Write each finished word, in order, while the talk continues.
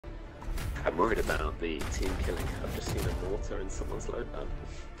I'm worried about the team killing. I've just seen a mortar in someone's loadout.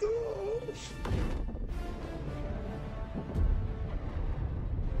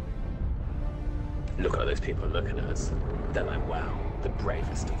 Look at those people looking at us. They're like, wow, the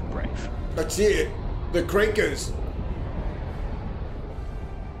bravest of the brave. That's it. The crankers.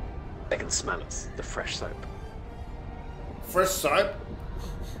 They can smell us. The fresh soap. Fresh soap?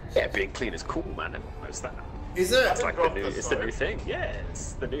 Yeah, being clean is cool, man. Everyone knows that. Is it? It's like the new, it's the new thing. Yeah,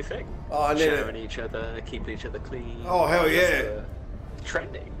 it's the new thing. Oh, I need Sharing each other, keeping each other clean. Oh, hell yeah.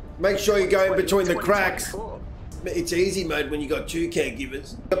 Trending. Make sure you go in between the cracks. It's easy mode when you got two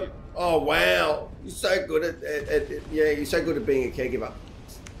caregivers. Oh, wow. You're so good at yeah, you're so good at being a caregiver.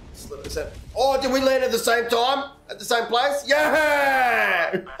 Oh, did we land at the same time? At the same place?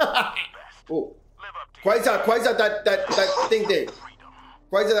 Yeah! Oh. Quasar, that thing there.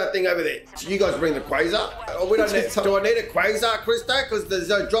 Quasar, that thing over there. So you guys bring the Quasar? Oh, we don't need, do I need a Quasar, Christo? Because there's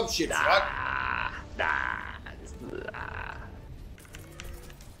no drop ships, right?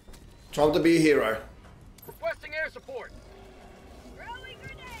 Time to be a hero. Requesting air support. Throwing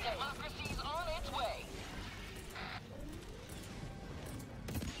grenade. Democracy's on its way.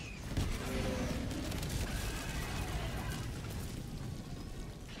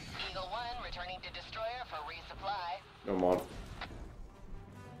 Eagle 1 returning to destroyer for resupply. Come on.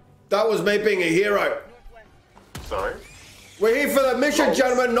 That was me being a hero. Sorry? We're here for the mission,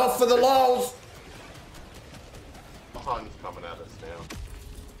 gentlemen, not for the lols. Behind coming at us now.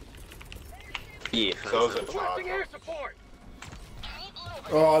 Yeah. So is a Requesting air charger. support.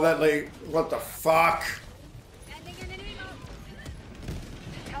 Oh, that league. What the fuck?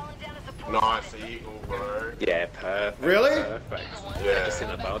 Nice eagle, bro. Yeah, perfect. Really? Perfect. Yeah. I just seen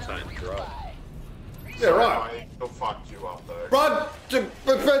a bow tie and drop. Yeah, right. My eagle fucked you up though. Run to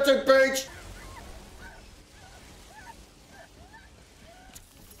Pacific Beach.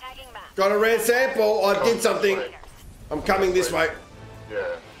 Got a rare sample. I did something. I'm coming this way.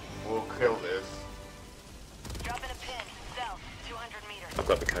 Yeah, we'll kill this. Dropping a pin. South, 200 meters. I've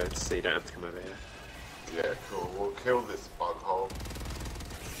got the codes, so you don't have to come over here. Yeah, cool. We'll kill this bug hole. I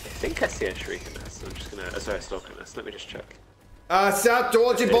think I see a shriek in this. I'm just gonna. Oh, sorry, a stalk in this. Let me just check. South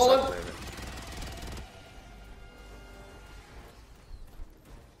towards you, It is Bolin. up there.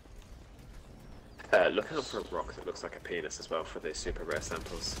 Look out for a rock that looks like a penis as well for the super rare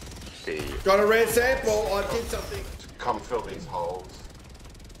samples. The Got a rare sample. I did something. Come fill these holes.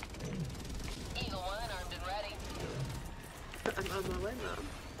 Eagle 1 armed and ready. I'm on my way now.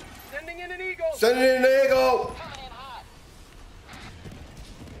 Sending in an eagle. Send it in an eagle. Coming in hot.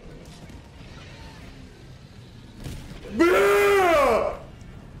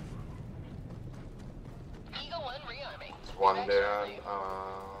 Eagle 1 rearming. It's one down.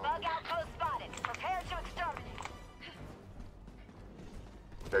 Bug outpost spotted. Prepare to exterminate.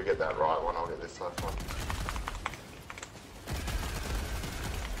 Go get that right one. I'll get this left one.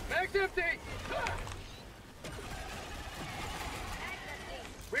 Mag's empty.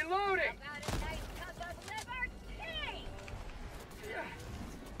 Reloading.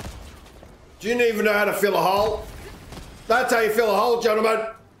 Do you even know how to fill a hole? That's how you fill a hole, gentlemen.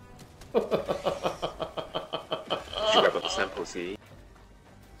 Should grab up the samples here.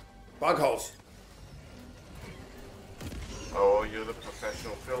 Bug holes. Oh, you're the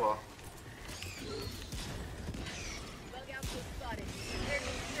professional filler.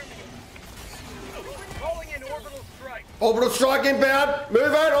 Calling in orbital strike. Orbital strike inbound.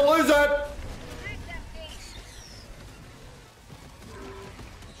 Move it or lose it.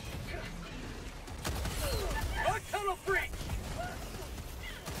 Bug tunnel breach.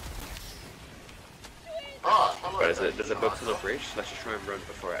 Ah, hello. Right, there's a bug tunnel breach. Let's just try and run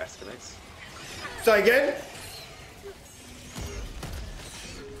before it escalates. Say again.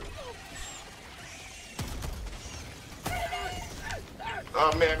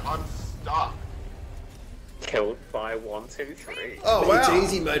 Oh man, I'm stuck. Killed by 1, 2, 3. Oh wow. It's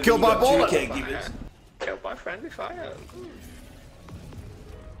easy mode. Killed by Two bullet. caregivers. Killed by friendly fire.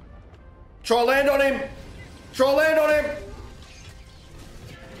 Try land on him. Try land on him.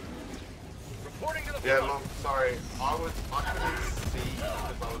 Reporting to the Yeah, front. look, sorry. I couldn't see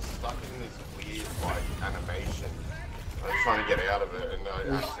because I was stuck in this weird like animation. I was trying to get out of it and I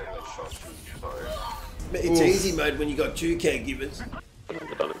accidentally shot you. Sorry. It's easy mode when you got two caregivers.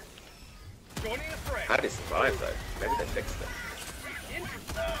 Joining the fray. How did it survive though? Maybe they fixed it.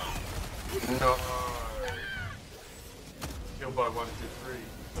 No. Killed by 1, 2,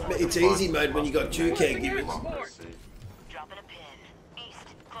 3. It's easy mode when you got two caregivers. Dropping a pin. East,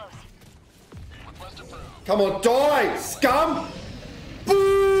 close. Come on, die, scum!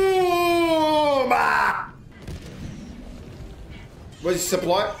 Boom! Ah! Where's your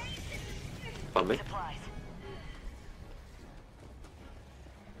supply? On me. Supplies.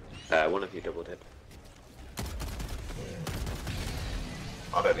 One of you double dip.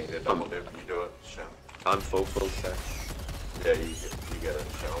 I don't need a double dip. You do it, Shell. I'm full, so. Yeah, you get it,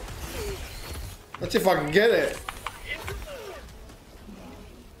 Shell. Let's see if I can get it.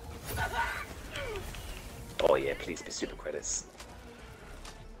 Oh yeah, please be super credits.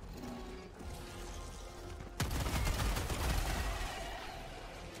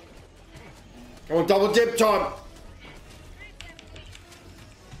 Come on, double dip time.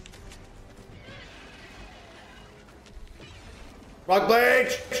 Right,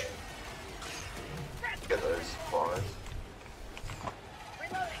 Bleach. Get those supplies.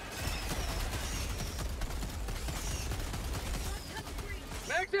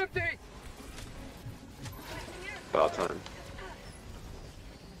 Mag's empty. About time.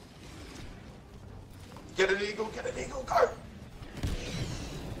 Get an eagle, go!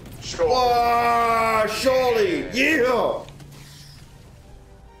 Sure. Ah, surely. Yeah.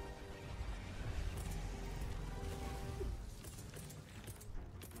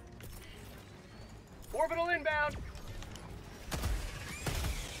 Orbital inbound.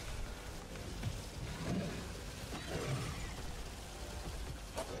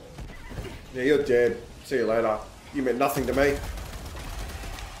 Yeah, you're dead. See you later. You meant nothing to me.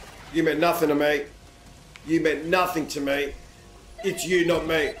 You meant nothing to me. You meant nothing to me. It's you, not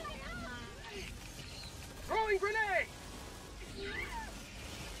me. Throwing grenade.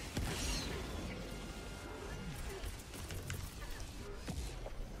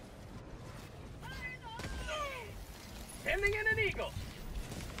 Sending in an eagle.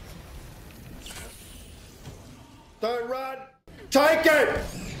 Don't run. Take it.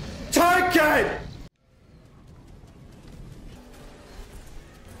 Take it.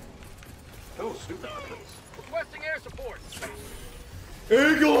 Oh, super credits. Requesting air support.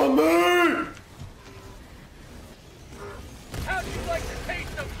 Eagle on me. How'd you like the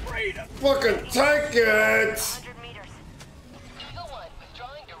taste of freedom? Fucking take it. 100 meters. Eagle 1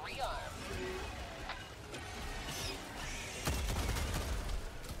 withdrawing to rearm.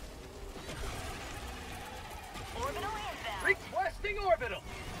 Orbital inbound. Requesting orbital.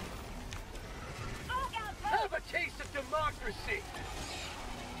 Have a taste of democracy.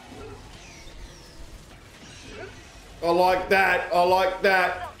 I like that. I like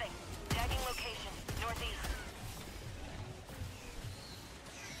that. Something. Tagging location. Northeast.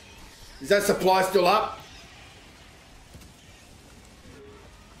 Is that supply still up?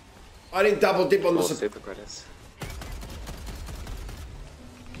 I didn't double dip on the More supply. super credits.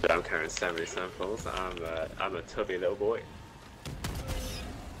 I'm carrying so many samples. I'm a tubby little boy.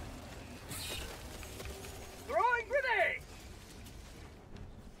 Throwing grenade.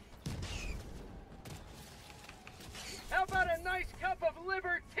 How about a nice cup of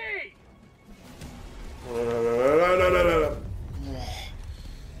liberty? No.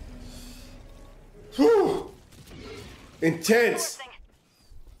 Whew. Intense.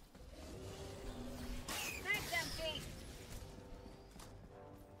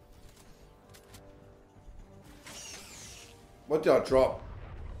 What did I drop?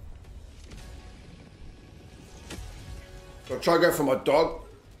 So I try to go for my dog.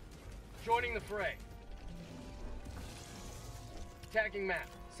 Joining the fray. Tagging map.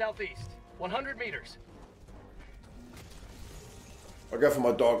 Southeast. 100 meters. I go for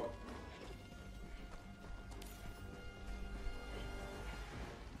my dog.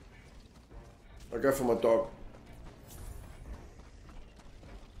 I go for my dog.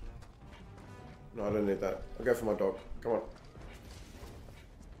 No, I don't need that. I go for my dog. Come on.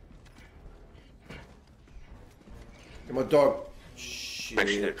 Get my dog. Shit. Make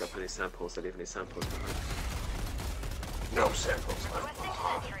sure you don't drop any samples or leave any samples behind. No samples. Requesting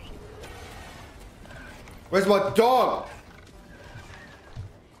sentry. Where's my dog?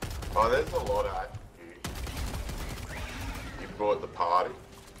 Oh, there's a lot of you brought the party.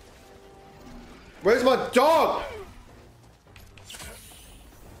 Where's my dog?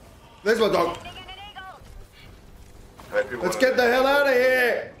 There's my dog. Sending in an eagle. Hope you Let's wanna- get the hell out of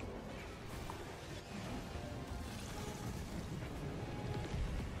here.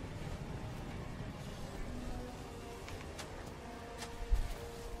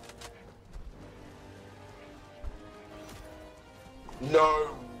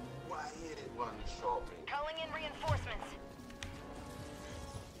 No way it one shot me. Calling in reinforcements.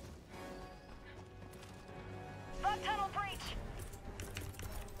 Bug tunnel breach.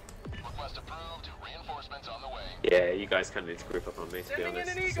 Request approved. Reinforcements on the way. Yeah, you guys kind of need to group up on me to be Sending in honest,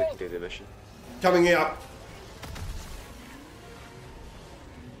 an so you eagle. can do the mission. Coming out.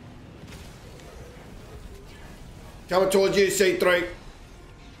 Coming towards you, C3. Eagle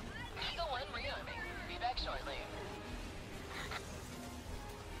 1 reinforcements.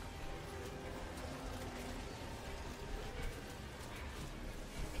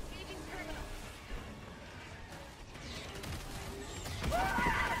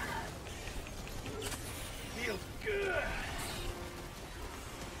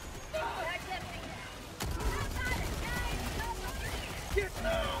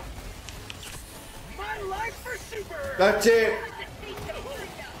 That's it.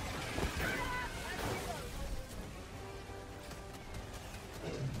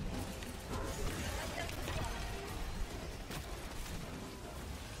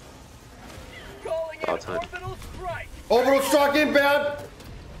 Calling in About time. orbital strike. Orbital strike inbound.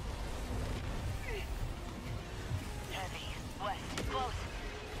 Heavy. West. Close.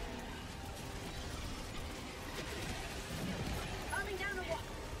 Coming down the wall.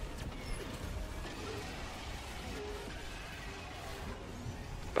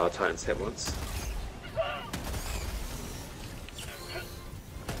 About Titans hit once.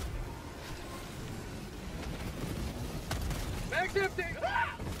 Mag's empty.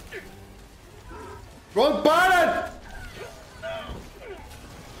 Wrong button.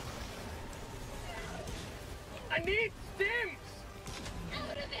 I need stims.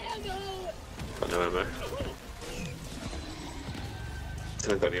 Got no ammo.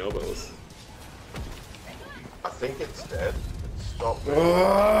 Still got the orbitals. I think it's dead. It stopped.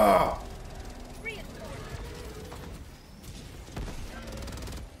 Ugh.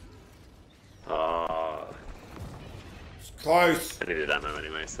 Ah, It's close. I needed ammo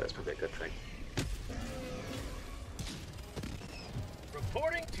anyway, so that's probably a good thing.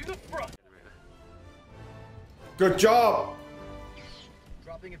 Reporting to the front. Good job.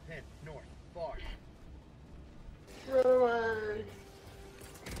 Dropping a pin. North. Far. Run away.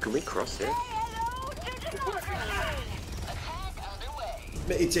 Can we cross here?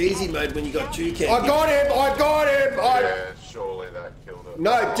 It's easy mode when you got two caregivers. I got him. I got him. Yeah, surely that killed it.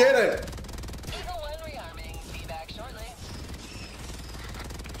 No, it didn't. Eagle 1 rearming. Be back shortly.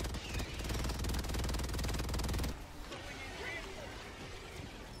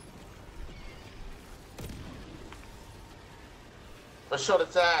 I shot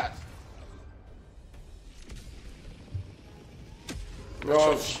its ass. I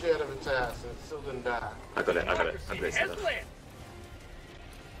Oh, shot shit out of its ass and it still didn't die. I got it, I got it. I got it. Headland.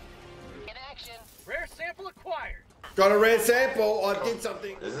 In action. Rare sample acquired. got a rare sample. I did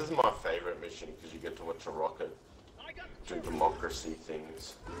something. This is my favorite mission because you get to watch a rocket I got do democracy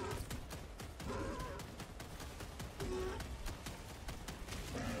things.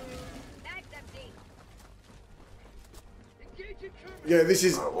 Mag's empty. engaging terminal. Yeah, this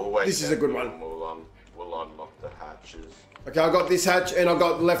is Alright, we'll wait this is a there good and one. We'll unlock the hatches. Okay, I got this hatch and I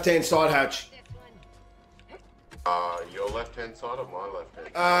got the left-hand side hatch. This one. Your left hand side or my left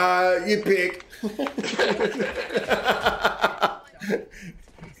hand? You pick.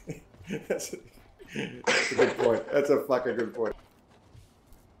 That's a good point. That's a fucking good point.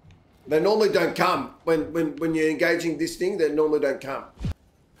 They normally don't come when you're engaging this thing. They normally don't come.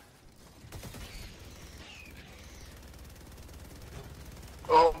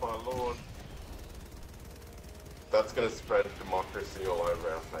 Oh my lord. That's gonna spread democracy all over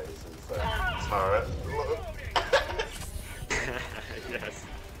our faces. That turret. Look. Yes.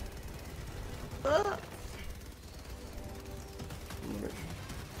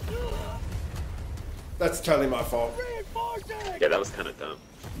 That's totally my fault. Yeah, that was kind of dumb.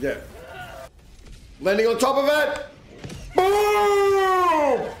 Yeah. Landing on top of it.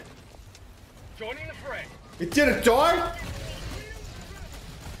 Boom! Joining the fray. It didn't die.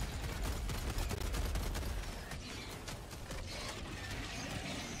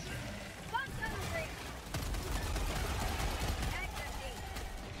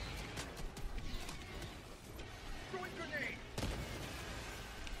 Throwing grenade.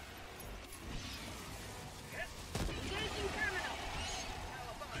 Engaging terminal.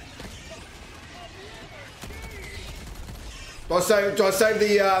 Do I save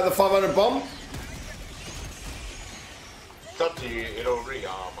the 500 bomb? It's up to you, it'll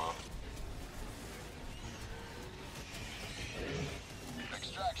re-armor.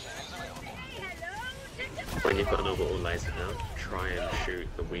 Extraction is available. When you've got an orbital laser now, try and shoot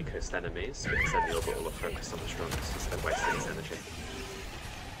the weakest enemies, because then the orbital will focus on the strongest instead of wasting its energy.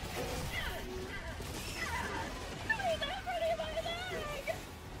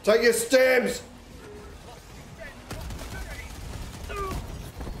 Take your stabs.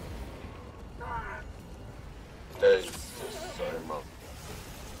 There's just so much.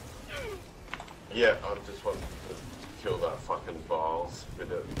 Yeah, I just want to kill that fucking Viles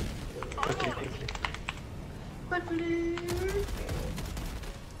with it. Eagle 1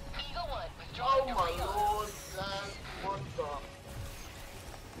 Oh withdrawing to my rearm. lord, Dad, what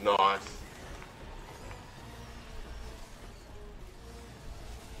the? Nice.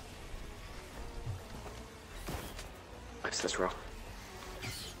 Nice, let's roll.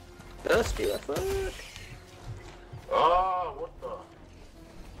 Let's do that, fuck. Ah, what the?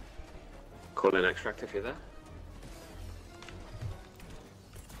 Call in extract if you're there.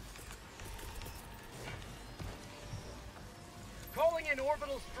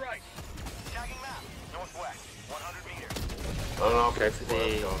 orbital strike. Tagging map. Northwest. 100 meters. I don't know if Go it's for the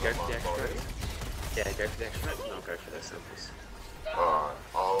worth going on my extract. body. Yeah, go for the extract and I'll go for those samples. Alright,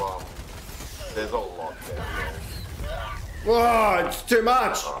 I'll there's a lot down there. Whoa, it's too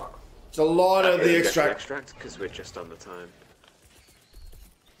much. It's a lot of the extract. Extract because we're just on the time.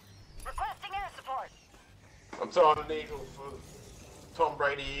 Requesting air support. I'm throwing an eagle for Tom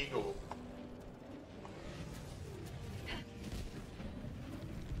Brady Eagle.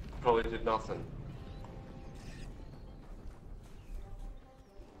 Probably did nothing.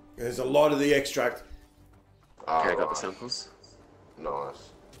 There's a lot of the extract. Okay, I got the Alright, samples.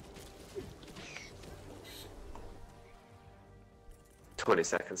 nice. 20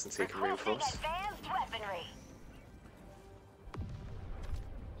 seconds until you can Requesting reinforce. advanced weaponry.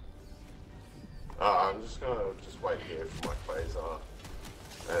 I'm just gonna wait here for my quasar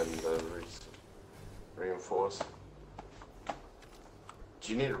and reinforce.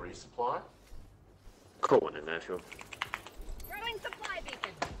 Do you need a resupply? Caught one in there if you're. Throwing supply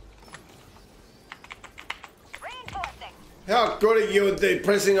beacon. Reinforcing. How good are you at the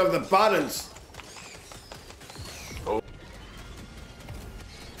pressing of the buttons? Oh.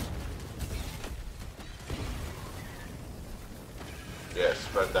 Yeah,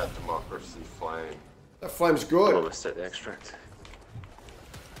 spread that democracy flame. That flame's I'm good. almost at the extract.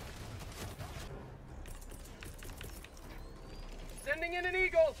 Sending in an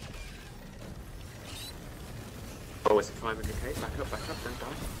eagle. Oh, is it 500k? Back up, don't die.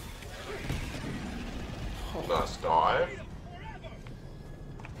 Nice dive.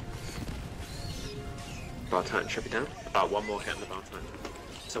 Bar Titan should be down. Oh, one more hit on the Bar Titan.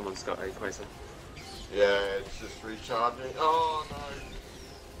 Someone's got a quasar. Yeah, it's just recharging. Oh no.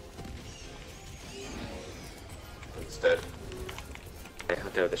 It's dead. Okay, I'll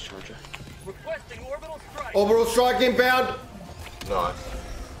deal with this charger. Requesting orbital strike. Orbital strike inbound. Nice.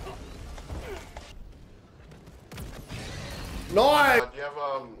 Nice. Do you have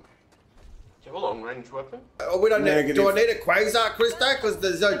a long range weapon? We don't need. Negative. Do I need a quasar, Krista? Because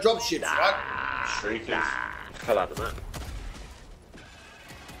there's no dropships, right? Shriekers. Fell out of that.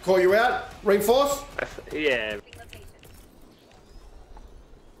 Call you out. Reinforce. Yeah.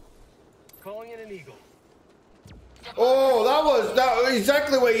 Calling in an eagle. Oh, that was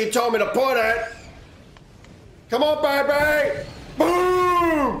exactly where you told me to put it. Come on, baby.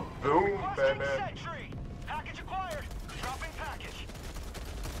 Boom. Boom, baby. Sentry. Package acquired. Dropping package.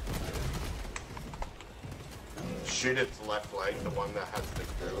 Shoot its left leg, the one that has the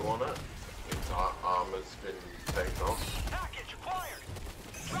goo on it. Its armor's been taken off. Package acquired.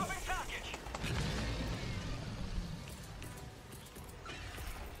 Dropping package.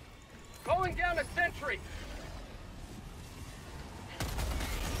 Calling down a sentry.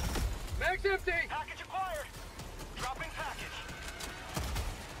 Mag's empty. Package acquired. Dropping package.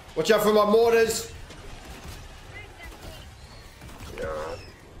 Watch out for my mortars. Yeah, alright.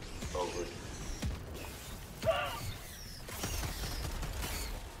 Oh, good.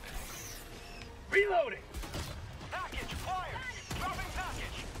 Reloading. Package acquired. Dropping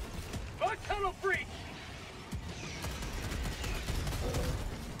package. Bug tunnel breach.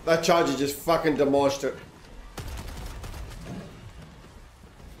 That charger just fucking demolished it.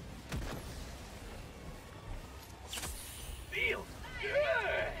 Field.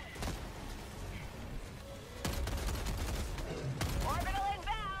 Yeah. Orbital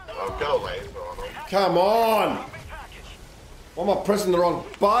inbound. I've got a laser on him. Come on. Dropping package. What am I pressing the wrong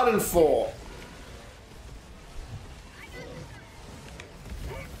button for?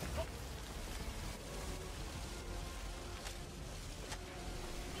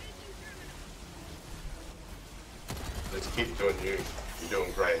 Let's keep doing you. You're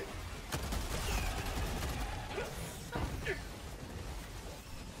doing great.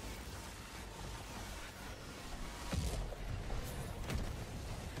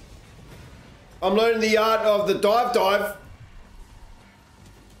 I'm learning the art of the dive. Tagging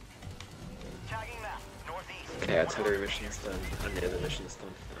map. Northeast. Okay, artillery mission's done, and the other mission's done.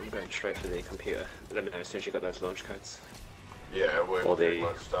 I'm going straight for the computer. Let me know as soon as you got those launch codes. Yeah, we're Or pretty the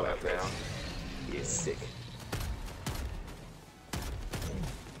much done it now. You're sick.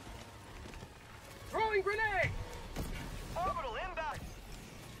 Throwing grenade. Orbital inbound.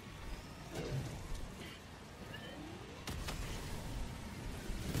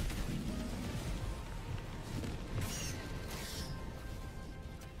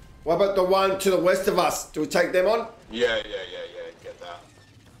 What about the one to the west of us? Do we take them on? Yeah, get that.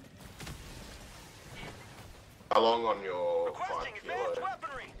 How long on your 5 Requesting kilo, advanced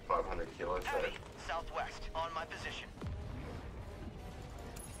weaponry. 500 kilos there? Enemy. Southwest. On my position.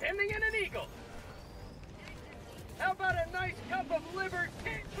 Sending in an eagle. How about a nice cup of liberty?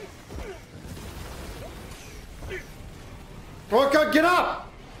 Rocco, get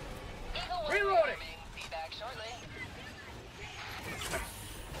up! Reloading. Be back shortly.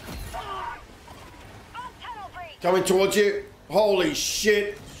 Tunnel breach. Coming towards you. Holy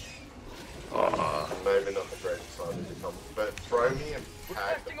shit. Maybe not the great side of the come, but throw me and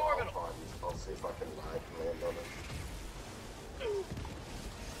tag the Requesting orbital. Pathfinders. I'll see if I can land on it.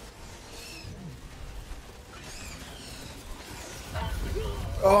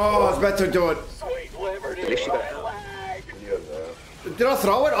 Oh, I was about to do it. Sweet liberty. At least you got it out. Yeah, there. Did I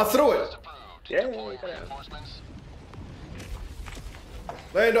throw it? I threw it. Yeah, you got it out.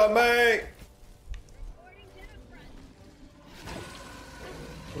 Land on me.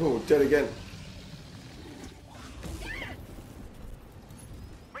 Oh, dead again.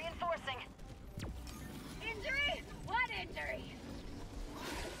 Reinforcing. Injury? What injury?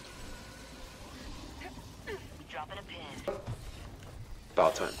 Dropping a pin.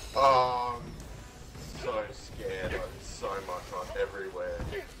 About time. Oh, I'm so scared. I'm so much on everywhere.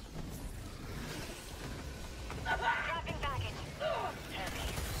 Dropping package. Heavy.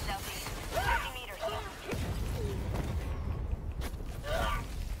 Southeast. 50 meters.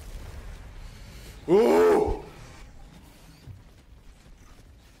 Ooh.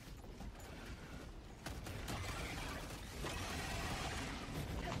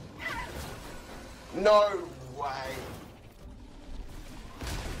 No way.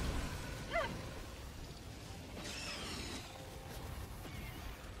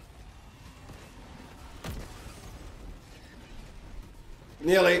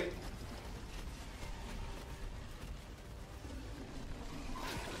 Nearly.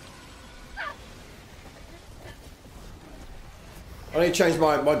 I need to change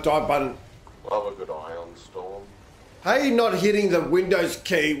my dive button. Love a good ion storm. How are you not hitting the Windows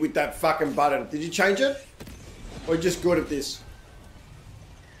key with that fucking button? Did you change it? Or are you just good at this?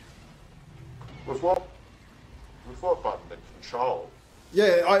 With what? With what button? The control.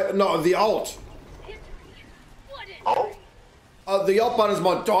 Yeah, no, the Alt. What injury? Oh. The Alt button is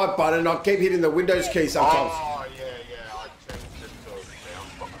my dive button, and I keep hitting the Windows key sometimes. Oh, yeah. I changed it to a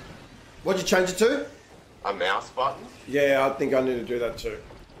mouse button. What'd you change it to? A mouse button? Yeah, I think I need to do that too.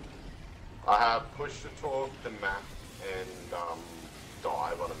 I have push to talk, the map, and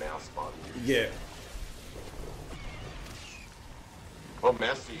dive on a mouse button. Yeah. What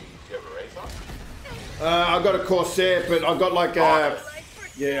mouse do you use? Do you have a Razer? I got a Corsair, but I got like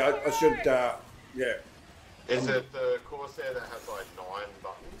yeah, I should, yeah. Is it the Corsair that has like 9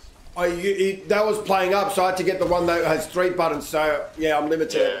 buttons? That was playing up, so I had to get the one that has 3 buttons, so yeah, I'm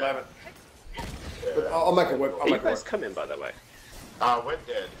limited at the moment. But I'll make it work. Are you guys coming, by the way? We're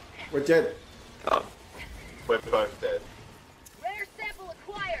dead. We're dead. Oh. We're both dead. Rare sample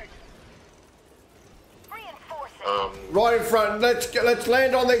acquired. Reinforcing. Right in front. Let's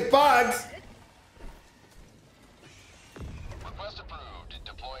land on these bugs. Request approved.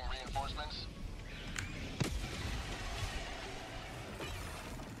 Deploying reinforcements.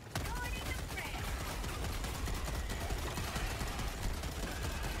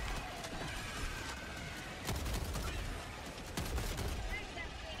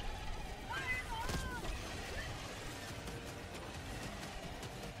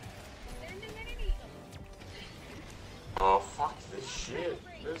 Oh, fuck this shit.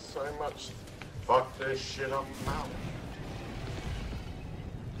 There's so much. Fuck this shit up now.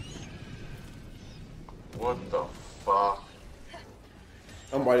 What the fuck?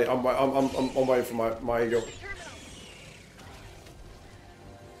 I'm waiting. I'm waiting for my eagle.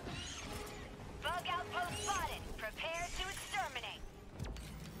 Bug outpost spotted. Prepare to exterminate.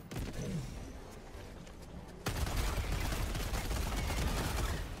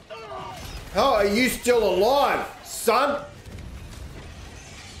 How are you still alive, son?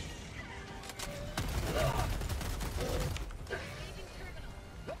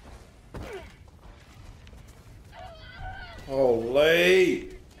 Holy.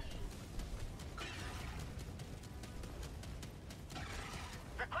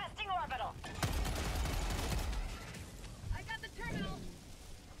 Requesting orbital. I got the terminal.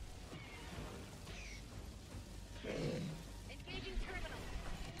 Engaging terminal.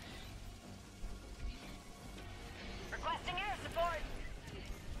 Requesting air support.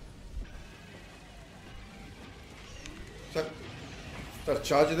 Is that a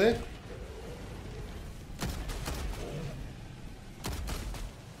charger there?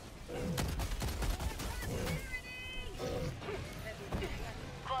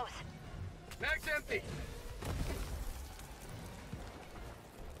 Close. Mag's empty.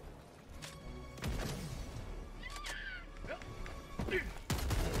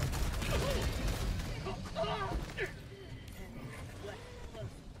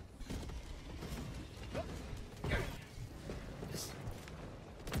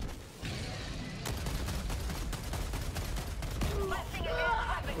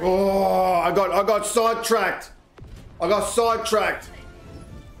 Oh, I got sidetracked. I got sidetracked.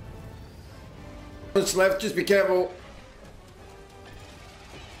 It's left, just be careful.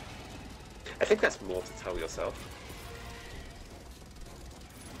 I think that's more to tell yourself.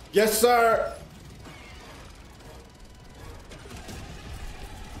 Yes, sir.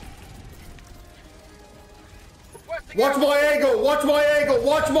 Watch my angle, watch my angle,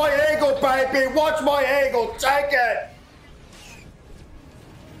 watch my angle, baby, watch my angle, take it.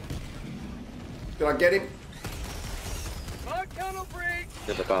 Did I get him? tunnel break.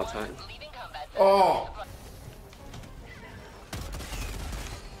 Did the bar time? Oh.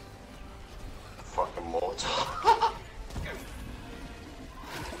 Fucking mortar.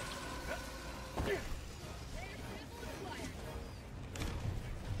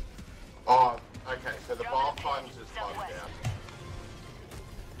 Oh, okay, so the bar times is slowed down.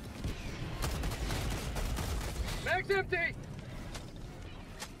 Mag's empty.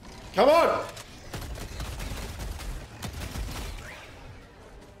 Come on.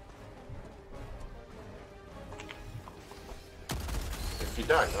 If you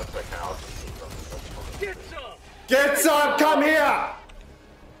don't, that's okay, I'll just do something. Get some. Get some, come here.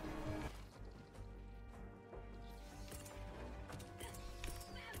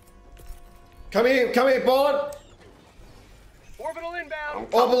 Come here, Bond. Orbital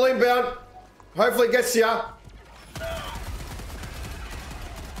inbound. Orbital inbound. Hopefully it gets ya.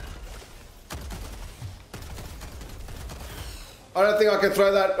 I don't think I can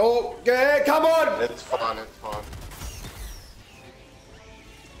throw that. Oh, yeah, come on. It's fine, it's fine.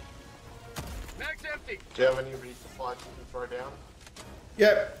 Mag's empty. Do you have any resupplies you can throw down?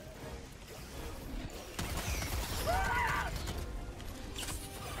 Yep.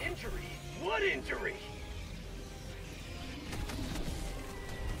 Injury? What injury?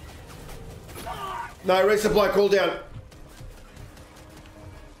 No, resupply cooldown.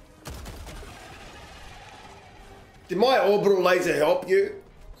 Did my orbital laser help you?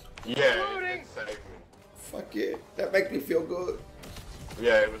 Yeah, it saved me. Fuck yeah, that makes me feel good.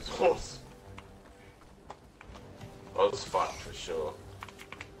 Yeah, it was awesome. I was fucked for sure.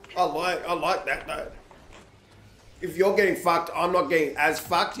 I like that though. If you're getting fucked, I'm not getting as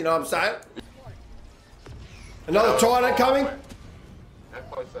fucked, you know what I'm saying? Another Titan coming? How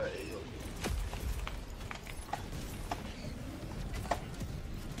close are you?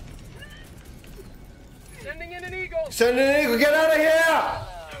 Sending in an eagle. Send an eagle, get out of here!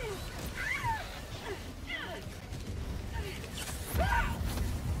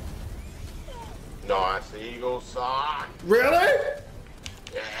 Nice, the eagle suck. Really?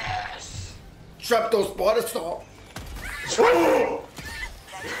 Yes. Trapdoor spider style. That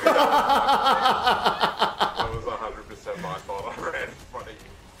was 100% my fault. I ran in front of you.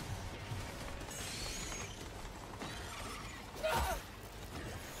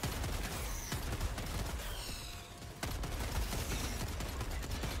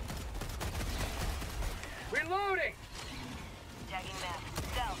 Reloading. Tagging map.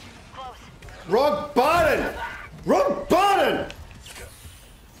 South. Close. Wrong button! Wrong button!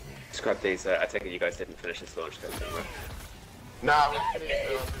 Scrap these. I take it you guys didn't finish this launch code, didn't you? No, we finished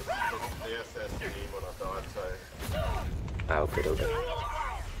it. I just lost the SSD when I died, so. Oh, good, okay.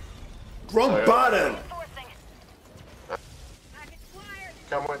 Wrong button!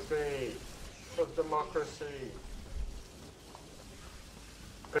 Come with me. For democracy.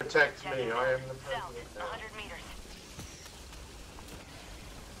 Protect me. I am the South. president now. 100 meters.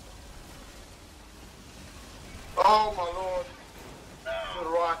 Oh my lord. To the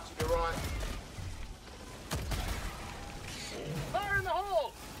right, to your right. Fire in the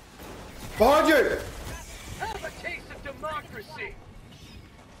hole. Behind you! Have a taste of democracy.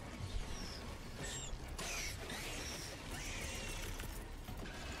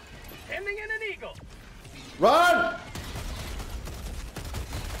 Sending in an eagle. Run!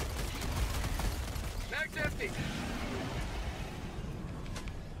 Mag's empty.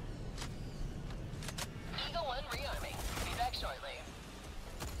 Eagle 1 rearming. Be back shortly.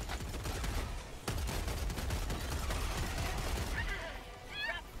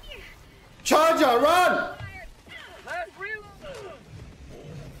 Charger, run! Last reload.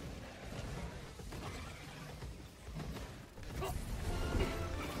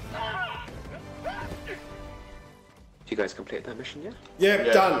 Did you guys complete that mission yet? Yep,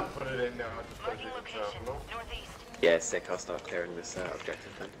 Yeah, done. put it in now. I just put it Marking in the location. terminal. Northeast. Yeah, sick. I'll start clearing this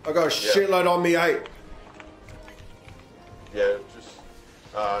objective then. I got a shitload on me, eh? Yeah, just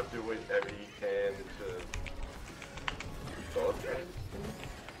do whatever you can to dodge it.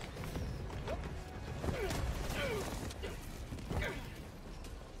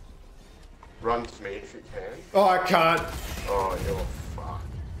 Run to me if you can. Oh, I can't. Oh, you're fucked.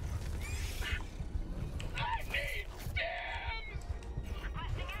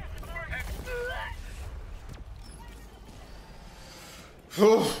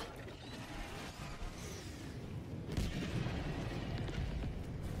 Do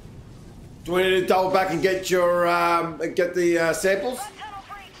we need to double back and get your get the samples? Tunnel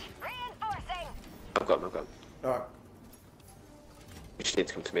breach. Reinforcing. I've got them. All right. You just need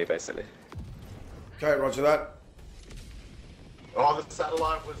to come to me, basically. Okay, roger that. Oh, the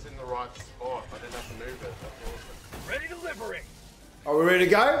satellite was in the right spot. I didn't have to move it. That's awesome. Ready to liberate. Are we ready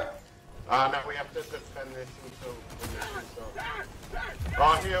to go? No, we have to defend this until the mission starts.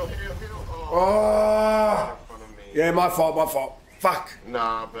 Oh, heal. Oh, Oh. in front of me. Yeah, my fault. Fuck.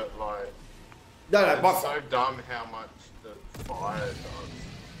 Nah, but like, No, my it's fault. so dumb how much the fire does.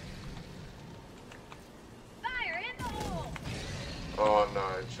 Fire in the hole! Oh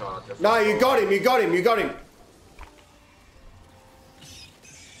no, charge. No, you got him.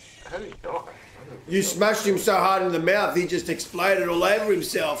 How did he die? You smashed him so hard in the mouth, he just exploded all over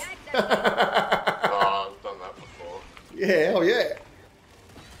himself. Oh, I've done that before. Yeah, hell yeah.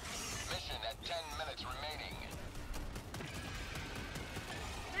 Mission at 10 minutes remaining.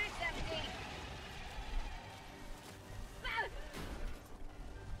 Nice empty.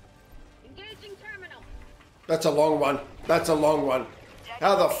 Engaging terminal. That's a long one.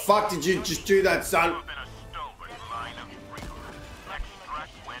 How the fuck did you just do that, son?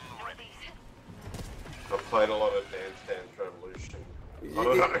 I've played a lot of Dance Dance Revolution. I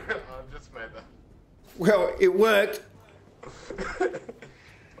don't know. I just made that. Well, it worked.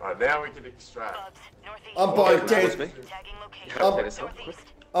 Alright, now we can extract. Bugs. Northeast. I'm buying That Dance. was me. Tagging location. Help me this up. Northeast.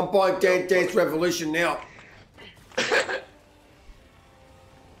 I'm buying Dance Revolution now.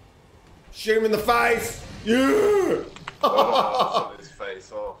 Shoot him in the face. Yeah. Oh, his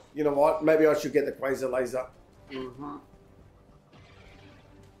face off. You know what? Maybe I should get the Quasar laser.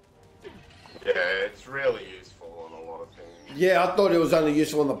 Yeah, it's really useful on a lot of things. Yeah, I thought it was only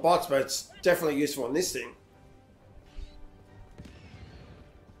useful on the bots, but it's definitely useful on this thing.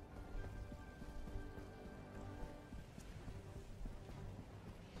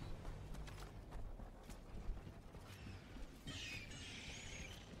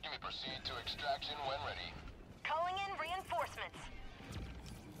 You may proceed to extraction when ready. Calling in reinforcements.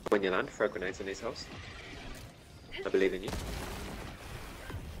 When you land, throw grenades in these holes. I believe in you.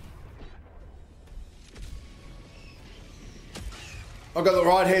 I've got the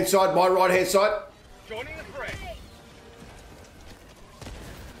right hand side, my right hand side. Joining the fray.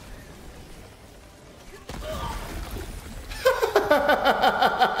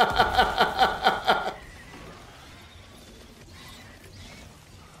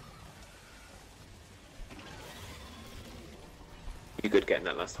 You good getting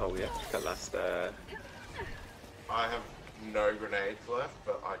that last hole, yeah? That last, I have no grenades left,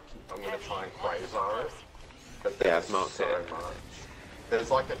 but I'm going to try and quasar it. But Yeah, there's I've marked so it. much. There's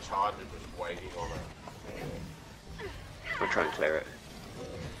like a charger just waiting on it. I'll try and clear it.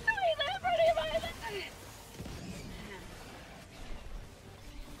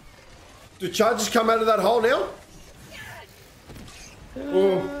 Do charges come out of that hole now?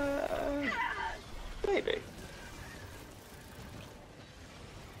 Oh. Maybe.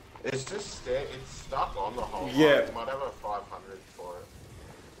 It's just it's stuck on the whole. Yeah. You might have a 500 for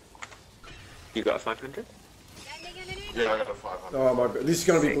it. You got a 500? Yeah, I got a 500. Oh my god, this is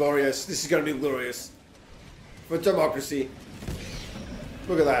going to be glorious. This is going to be glorious. For democracy.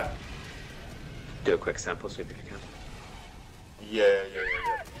 Look at that. Do a quick sample sweep if you can. Yeah.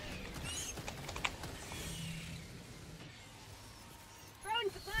 Throwing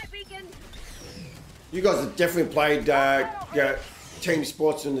supply beacon. You guys have definitely played yeah, team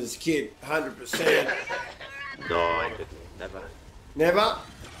sportsman as a kid, 100%. No, I didn't. Never. Never?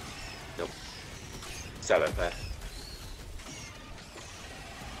 Nope. Solo player.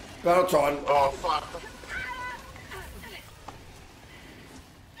 Battletron. Oh fuck.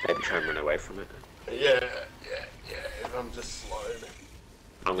 Maybe try and run away from it. Yeah. And I'm just slowed.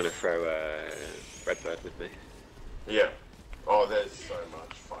 I'm gonna throw Redbird with me. Yeah. Oh, there's so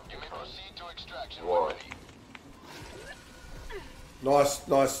much fucking You may time. proceed to extraction Why? when ready. Nice.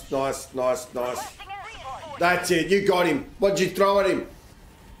 That's it, you got him. What'd you throw at him?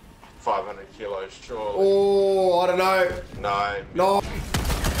 500 kilos, sure. Oh, I don't know. No. No.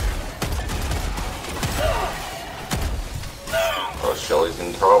 Oh, Shelly's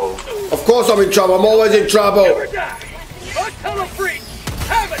in trouble. Of course I'm in trouble. I'm always in trouble. Never die. A tunnel breach.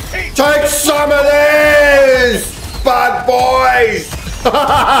 Have a taste. Take some of this, bad boys.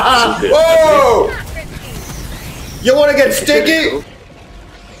 Whoa! You want to get sticky?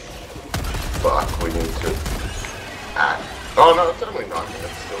 Fuck, we need to act. Oh no, it's only 9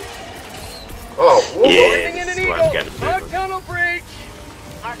 minutes still. Oh, whoa. Landing in an Yes, eagle. I'm getting A moving. tunnel breach.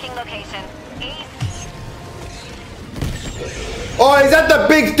 Marking location. East. Oh, is that the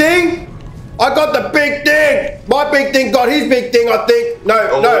big thing? I got the big thing. My big thing got his big thing, I think.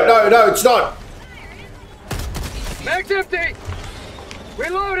 No, no, it's not. Mag's empty.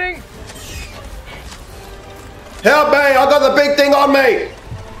 Reloading. Help me, I got the big thing on me.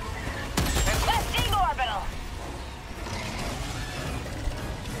 Requesting orbital.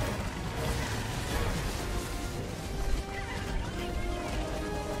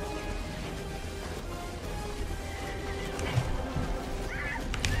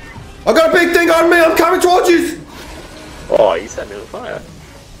 I got a big thing on me, I'm coming towards you. Oh, you set me on fire.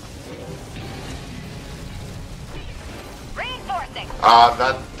 Reinforcing.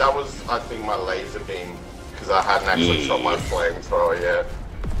 That was, I think, my laser beam, because I hadn't actually shot my flamethrower yet.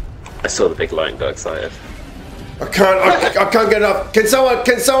 I saw the big light and got excited. I can't get up. Can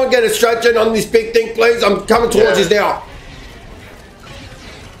someone get a stratton on this big thing, please? I'm coming towards you now.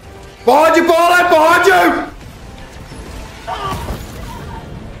 Behind you, Barlet! Behind you!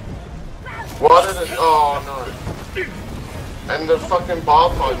 Why did it? Oh no! And the fucking bar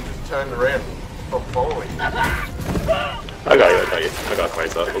pipe just turned around from following. I got you. I got a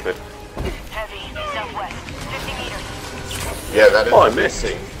quasar, all good. Heavy, southwest, 50 meters. Yeah, that is. Oh, I'm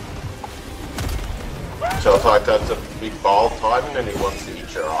missing. So it's like that's a big ball titan and he wants to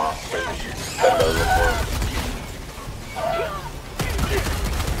eat your ass. So you should send over for him.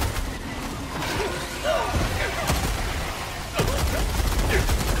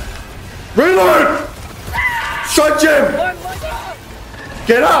 Reload! Shot Jim!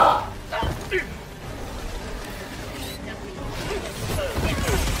 Get up!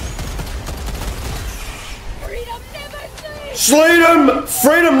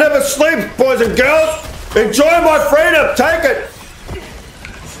 Freedom never sleeps, boys and girls! Enjoy my freedom! Take it!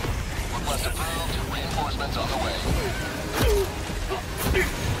 Request approved. Reinforcements on the way.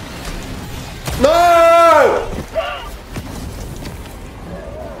 No!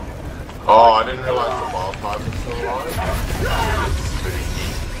 Oh, I didn't realize the ball pipe was still alive.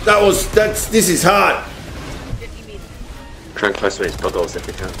 This is hard. Try and close to these buggles if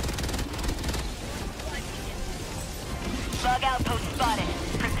we can. Bug outpost spotted.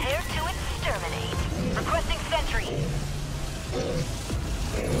 Prepare to exterminate. Requesting sentry.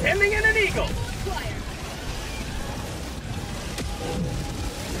 Ending in an eagle.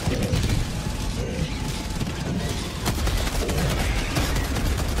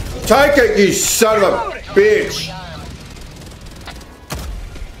 Take it, you son of a bitch!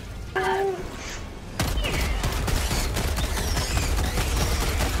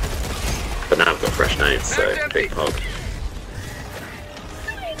 But now I've got fresh nades, so big pog.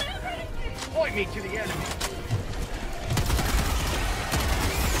 Point me to the enemy.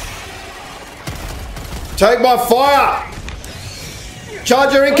 Take my fire!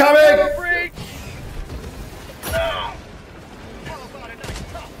 Charger incoming!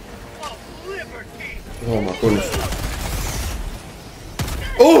 Oh my goodness.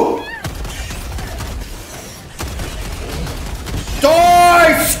 Oh!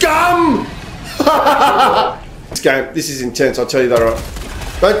 Die, scum! This is intense, I'll tell you that right.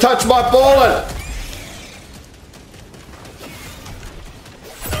 Don't touch my ballin'!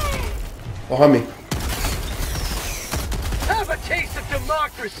 Behind me. Have a taste of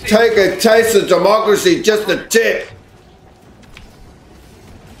democracy. Take a taste of democracy, just a tip.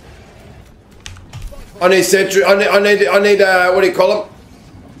 I need sentry. I need. What do you call them?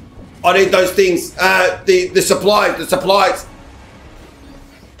 I need those things. The supplies.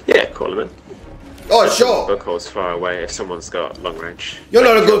 Yeah, call them in. Oh, sure. Book holes far away if someone's got long range. You're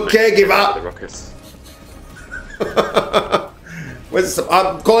not a good caregiver. The rockets. Where's the,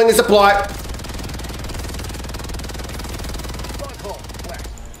 I'm calling a supply.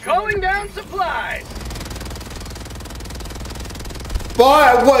 Calling down supplies.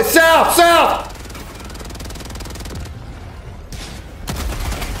 Fire! What? South!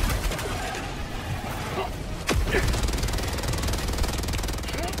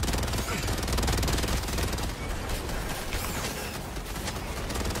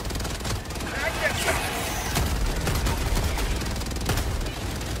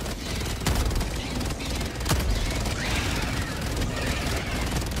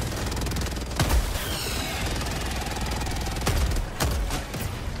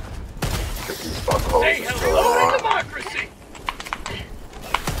 Say hello to democracy.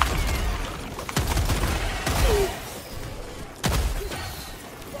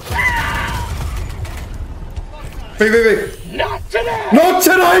 BBB. Not today. Not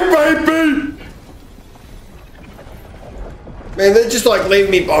today, baby. Man, they're just like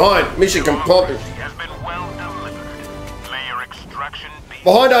leaving me behind. Mission complete. Has been well delivered. Layer extraction B.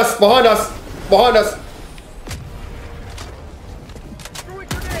 Behind us.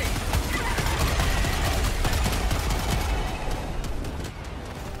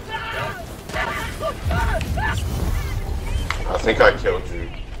 think I killed you.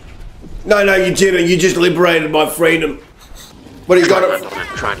 No, you didn't. You just liberated my freedom. What do you got?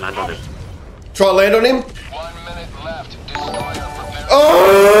 Try and land on him. Try and land on him. 1 minute left. Destroyer prepared.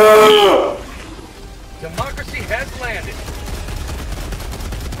 Oh! Democracy has landed.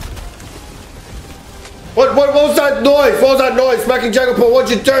 What was that noise? What was that noise? Smacking Jaggerpaw,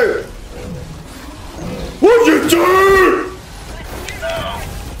 what'd you do? What'd you do?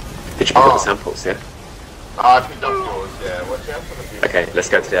 Did you pick up the samples, yeah? I picked up yours, yeah. Watch out for the people. Okay, let's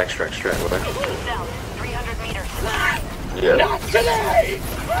go to the extract straight away. South, 300 meters. Yeah. Not today!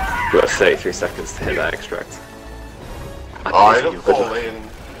 We've got 33 seconds to hit that extract. It'll call in,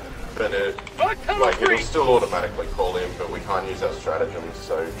 but it'll still automatically call in, but we can't use our stratagems,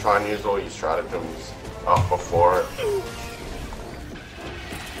 so try and use all your stratagems up before it.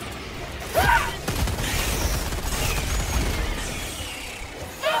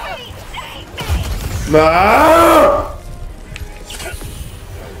 Ah!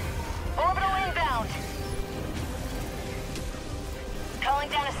 Orbital inbound. Calling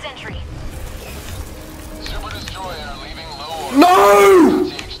down a sentry. Super destroyer leaving low order. No!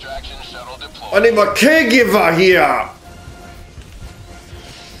 The extraction shuttle deployed. I need my caregiver here.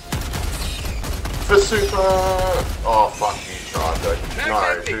 For super... Oh, fuck you, Charger.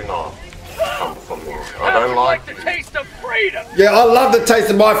 No, do not come from me. I don't like the you. taste of freedom. Yeah, I love the taste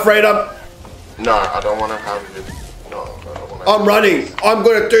of my freedom. No, I don't want to have you. No, I don't want to. I'm running. I'm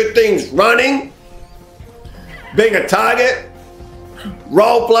gonna do things. Running, being a target,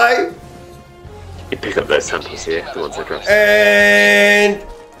 role play, You pick up those samples here, the ones I dropped. and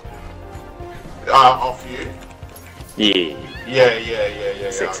Off you? Yeah. Yeah.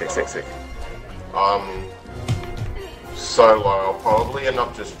 Sick. So low, I'll probably end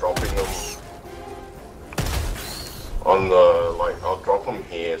up just dropping them on the, like, I'll drop them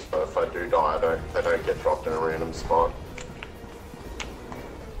here, so if I do die, they don't get dropped in a random spot.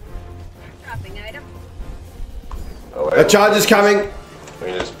 Dropping item. Oh, a charge is coming. We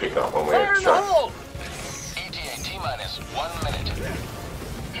can just pick up when we Fire in the extract. hole! ETA T-minus 1 minute.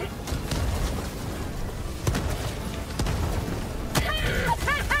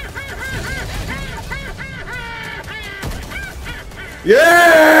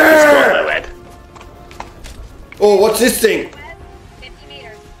 Yeah! Red. Oh, what's this thing? 50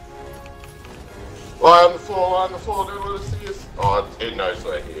 meters. Lie on the floor, don't want to see us. Oh, it knows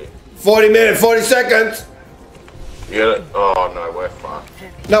we're here. 40 minutes, 40 seconds. You get it? Oh no, we're fucked.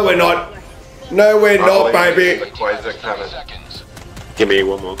 No, we're not. No, we're not, The baby. quasar cannon. Seconds. Give me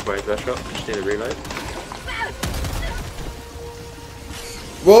one more quasar shot. Just need a reload.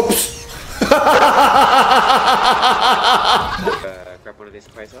 Whoops. Grab one of these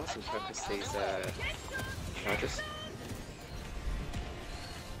quasars and focus these charges.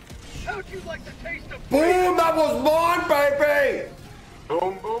 How'd you like the taste of Boom, that was mine, baby.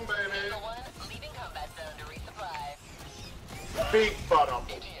 Boom, boom, baby. Leaving combat zone to resupply. Big butt up.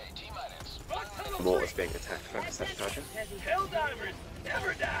 ETA T-minus. Mortar's being attacked. Focus that charger. Hell divers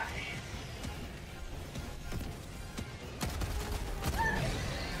never die.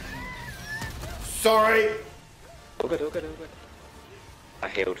 Sorry. All good. I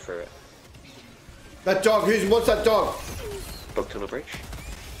healed through it. That dog, what's that dog? Bug tunnel breach.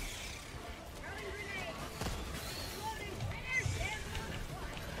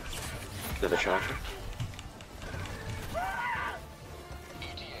 Another charger.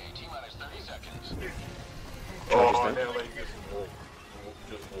 ETA T-minus 30 seconds. Oh, Charges now down. they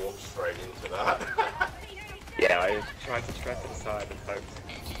just walk straight into that. Yeah, I tried to track to the side and focus.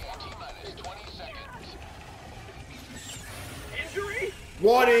 ETA T-minus 20 seconds. Injury?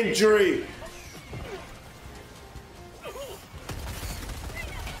 What injury? ETA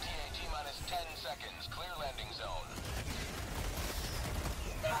T-minus 10 seconds. Clear landing zone.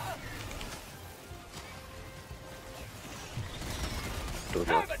 Do Have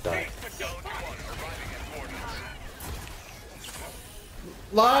not a die. taste, but don't want it. Arriving at coordinates.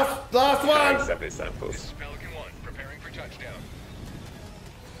 Last one. Accept these samples. Pelican 1, preparing for touchdown.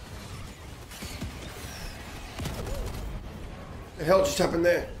 The hell just happened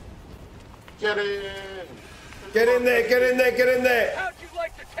there? Get in! Get in there, get in there, get in there. How'd you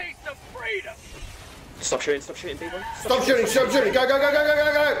like the taste of freedom? Stop shooting, B1. Stop shooting, go,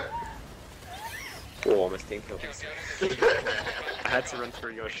 go. Oh, almost team killed us. I had to run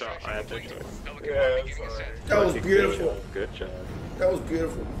through your shot. I had no choice. Yeah, sorry. That was beautiful. Good job. That was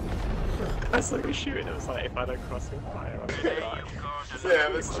beautiful. I saw you shooting. It was like, if I don't cross your fire, I'm gonna die. Yeah,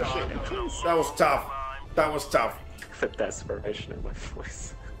 that's Stop shooting, please. That was tough. That was tough. The desperation in my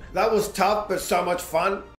voice. That was tough, but so much fun.